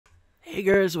Hey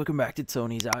guys, welcome back to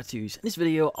Tony's How-Tos. In this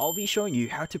video, I'll be showing you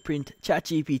how to print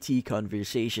ChatGPT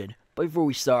Conversation. But before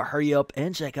we start, hurry up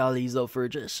and check out these for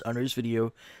just under this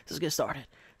video. Let's get started.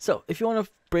 So, if you want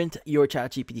to print your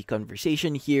ChatGPT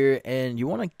Conversation here and you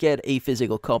want to get a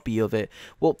physical copy of it,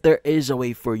 well, there is a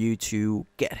way for you to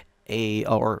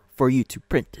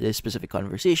print this specific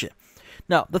conversation.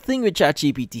 Now, the thing with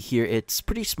ChatGPT here, it's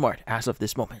pretty smart as of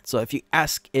this moment. So if you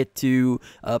ask it to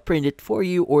print it for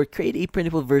you or create a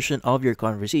printable version of your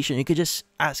conversation, you can just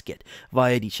ask it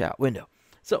via the chat window.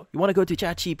 So you want to go to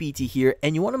ChatGPT here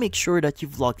and you want to make sure that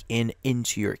you've logged in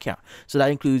into your account. So that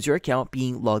includes your account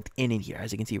being logged in here,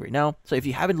 as you can see right now. So if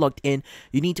you haven't logged in,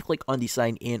 you need to click on the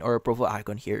sign in or profile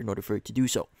icon here in order for it to do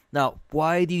so. Now,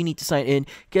 why do you need to sign in?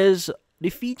 Because the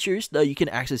features that you can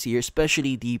access here,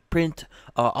 especially the print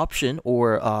option,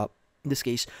 or in this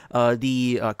case,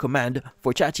 the command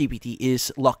for ChatGPT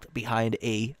is locked behind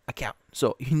a account.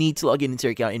 So you need to log in into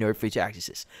your account in order for you to access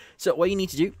this. So what you need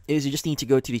to do is you just need to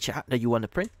go to the chat that you want to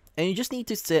print, and you just need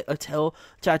to tell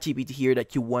ChatGPT here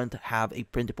that you want to have a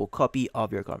printable copy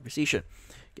of your conversation.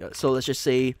 So let's just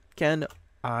say, can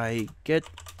I get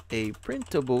a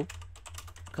printable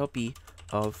copy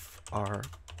of our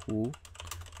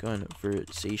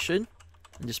conversation,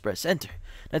 and just press enter.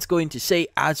 That's going to say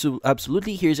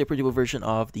absolutely, here's a printable version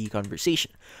of the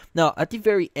conversation. Now at the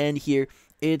very end here,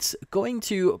 it's going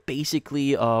to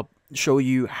basically show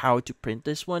you how to print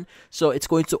this one. So it's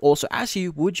going to also ask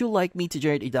you, would you like me to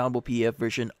generate a downloadable PDF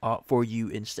version for you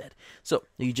instead? So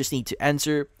you just need to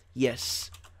answer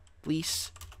yes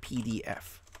please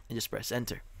PDF and just press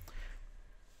enter.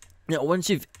 Now once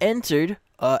you've entered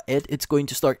it's going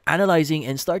to start analyzing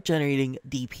and start generating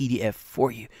the PDF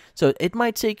for you. So it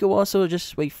might take a while, so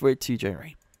just wait for it to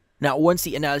generate. Now, once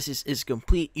the analysis is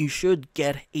complete, you should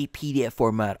get a PDF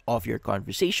format of your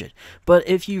conversation. But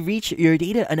if you reach your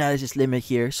data analysis limit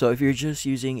here, so if you're just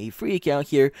using a free account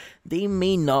here, they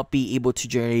may not be able to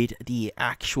generate the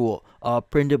actual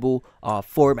printable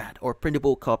format or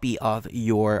printable copy of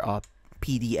your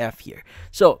PDF here.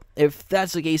 So if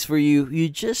that's the case for you, you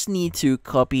just need to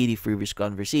copy the previous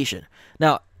conversation.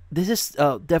 Now this is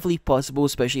definitely possible,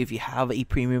 especially if you have a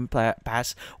premium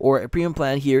pass or a premium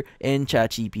plan here in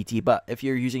ChatGPT. But if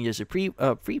you're using just a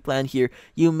free plan here,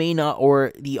 you may not,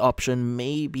 or the option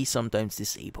may be sometimes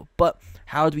disabled. But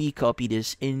how do we copy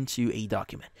this into a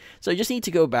document? So you just need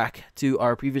to go back to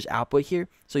our previous output here.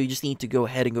 So you just need to go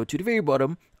ahead and go to the very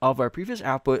bottom of our previous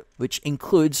output, which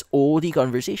includes all the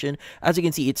conversation. As you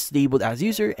can see, it's labeled as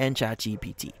user and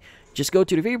ChatGPT. Just go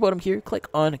to the very bottom here, click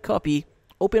on copy,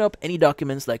 open up any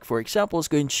documents, like for example, let's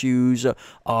go and choose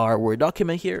our Word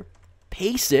document here,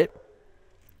 paste it,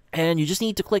 and you just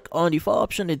need to click on the file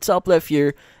option in the top left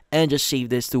here and just save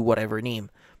this to whatever name.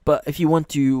 But if you want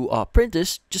to print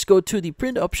this, just go to the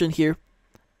print option here,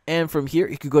 and from here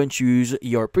you can go and choose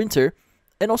your printer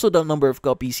and also the number of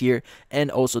copies here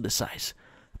and also the size.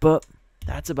 But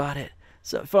that's about it.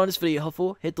 So if you found this video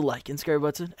helpful, hit the like and subscribe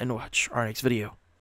button and watch our next video.